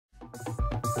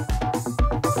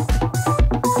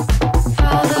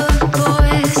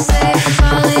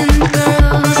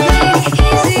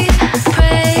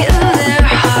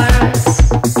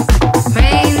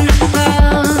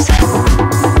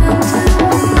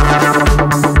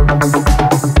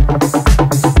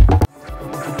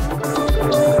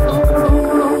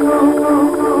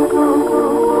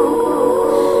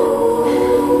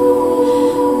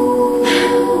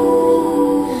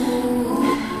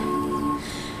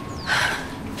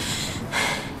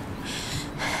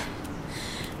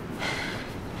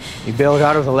You bailed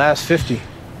out of the last 50. Yeah,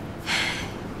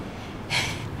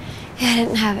 I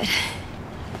didn't have it.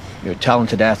 You're a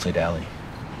talented athlete, Allie.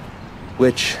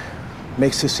 Which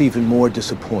makes this even more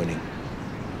disappointing.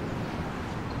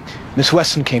 Miss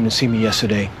Weston came to see me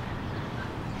yesterday.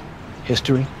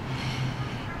 History?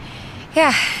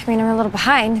 Yeah, I mean, I'm a little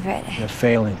behind, but... You're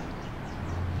failing.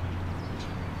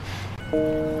 Come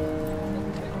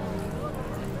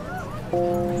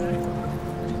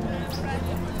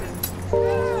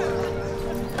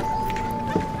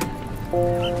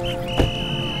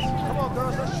on,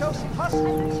 girls, let's show some hustle.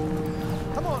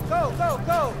 Come on, go, go,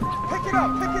 go. Pick it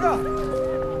up, pick it up.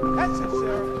 That's it,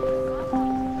 Sarah.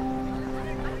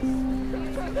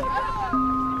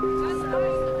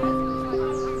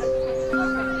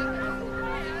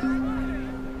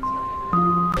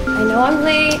 I know I'm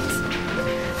late.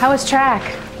 How was track?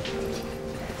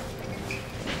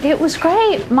 It was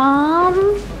great,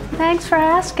 Mom. Thanks for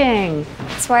asking.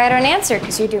 That's why I don't answer,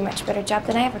 because you do a much better job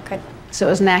than I ever could. So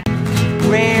it was knack.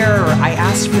 Rare. I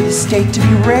asked for the steak to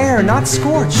be rare, not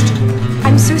scorched.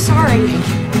 I'm so sorry.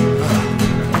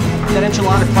 That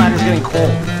enchilada platter's getting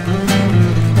cold.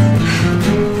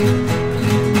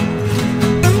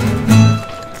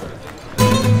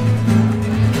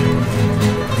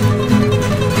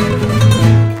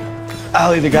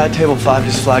 Allie, the guy at table 5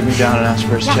 just flagged me down and asked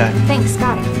for his check. Thanks,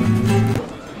 got it.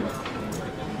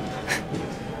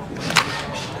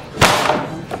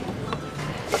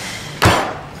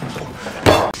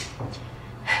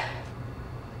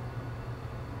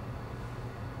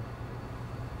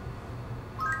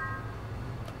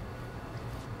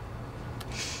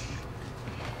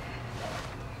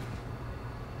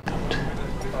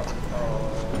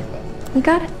 You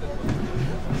got it.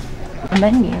 A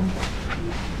menu.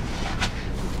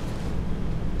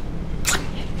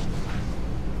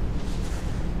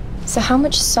 So how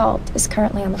much salt is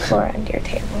currently on the floor under your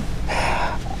table?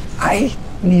 I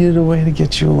needed a way to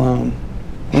get you alone.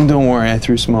 And don't worry, I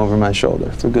threw some over my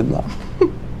shoulder for good luck.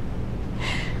 You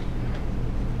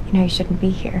know you shouldn't be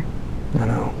here. I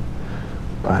know,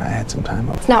 but I had some time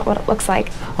off. It's not what it looks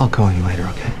like. I'll call you later,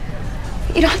 okay?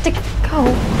 You don't have to go.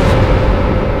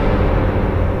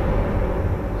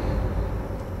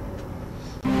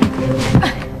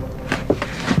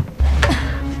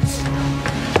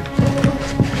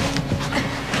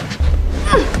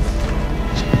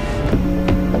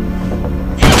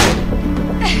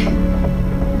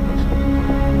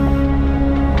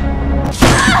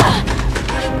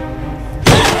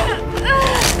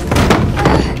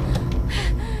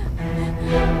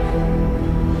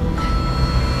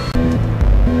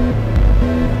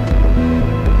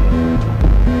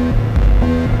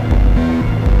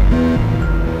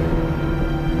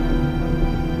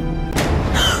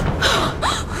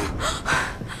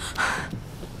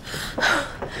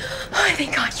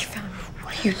 Thank God you found me.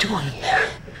 What are you doing here?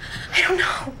 I don't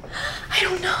know. I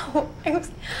don't know. I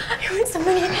was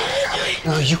somebody.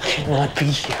 No, you cannot be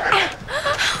here.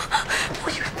 What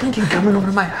are you thinking coming over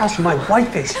to my house when my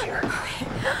wife is here?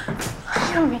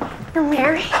 You're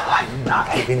married? I'm not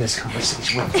having this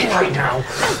conversation with you right now.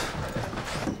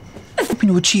 What are you hoping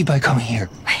to achieve by coming here?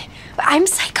 I'm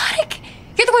psychotic.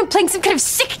 You're the one playing some kind of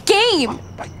sick game.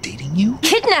 By dating you?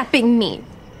 Kidnapping me.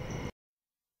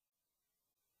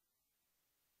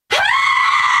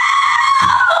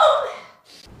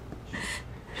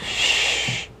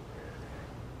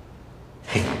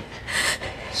 Hey,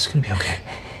 it's gonna be okay.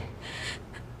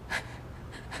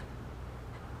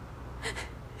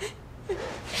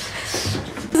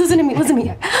 Listen to me, listen to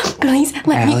me. Please,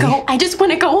 let me go. I just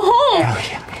want to go home.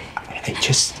 Allie, I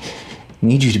just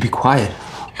need you to be quiet,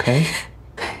 okay?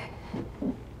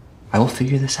 I will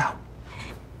figure this out.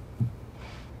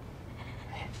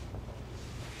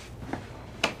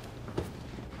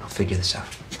 I'll figure this out.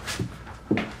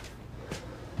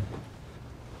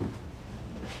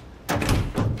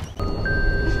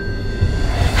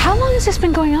 How long has this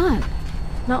been going on?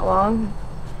 Not long.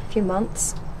 A few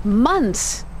months.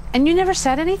 Months? And you never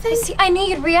said anything? See, I knew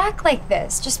you'd react like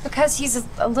this, just because he's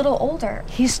a little older.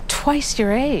 He's twice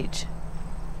your age.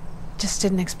 Just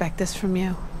didn't expect this from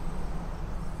you.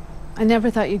 I never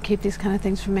thought you'd keep these kind of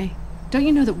things from me. Don't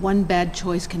you know that one bad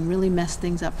choice can really mess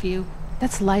things up for you?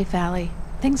 That's life, Allie.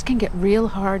 Things can get real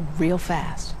hard real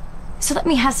fast. So let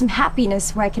me have some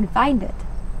happiness where I can find it.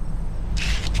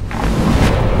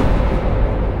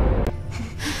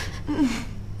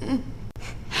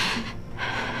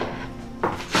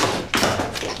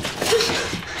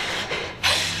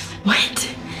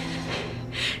 What?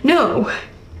 No.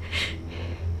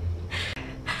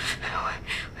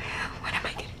 What am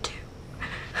I gonna do?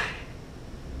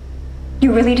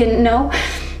 You really didn't know?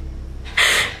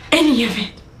 Any of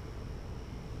it?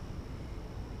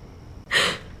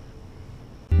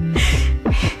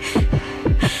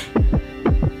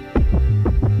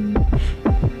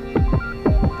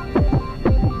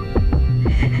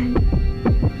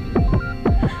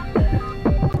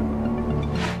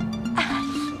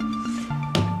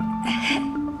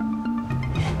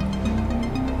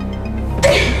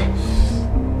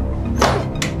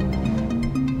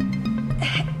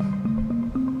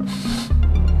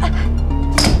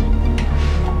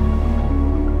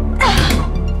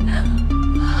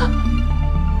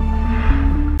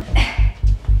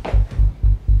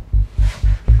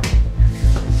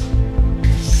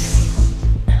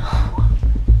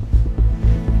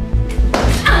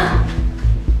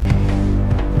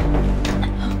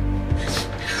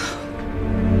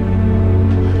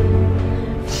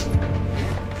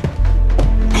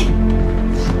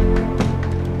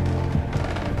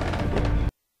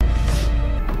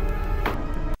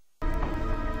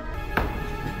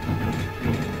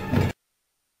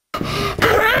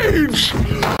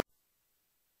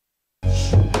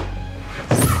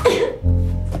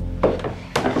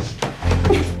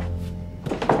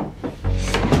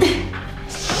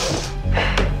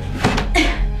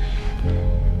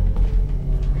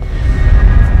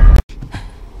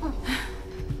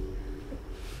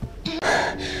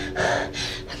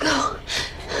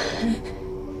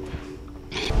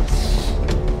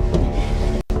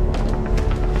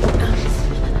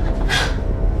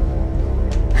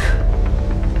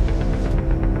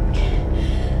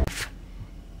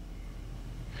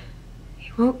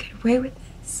 Won't get away with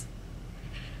this.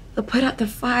 They'll put out the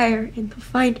fire and they'll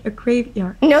find a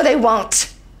graveyard. No, they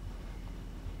won't.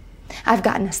 I've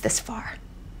gotten us this far.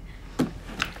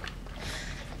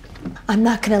 I'm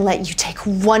not gonna let you take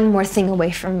one more thing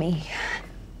away from me.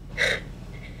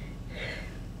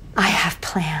 I have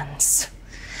plans.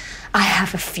 I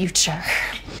have a future.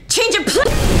 Change of plan.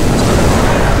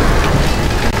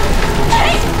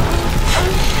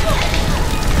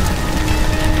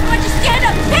 I want you to stand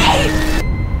up, hey!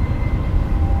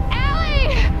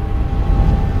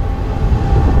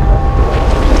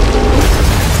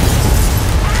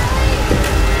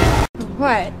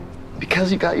 What?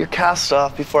 Because you got your cast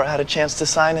off before I had a chance to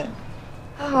sign it.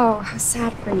 Oh, how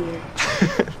sad for you.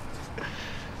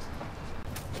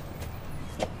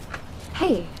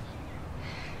 Hey.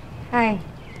 Hi.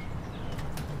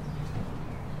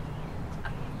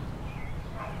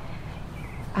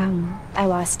 I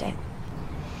lost it.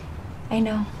 I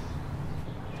know.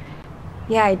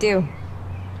 Yeah, I do.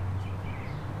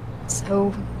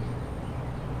 So,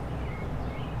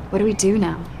 what do we do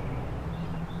now?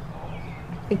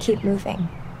 We keep moving.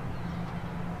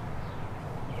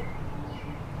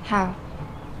 How?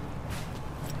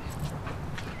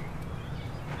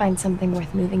 Find something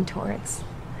worth moving towards,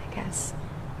 I guess.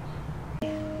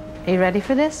 Are you ready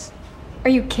for this? Are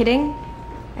you kidding?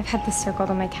 I've had this circled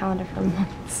on my calendar for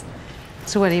months.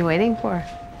 So what are you waiting for?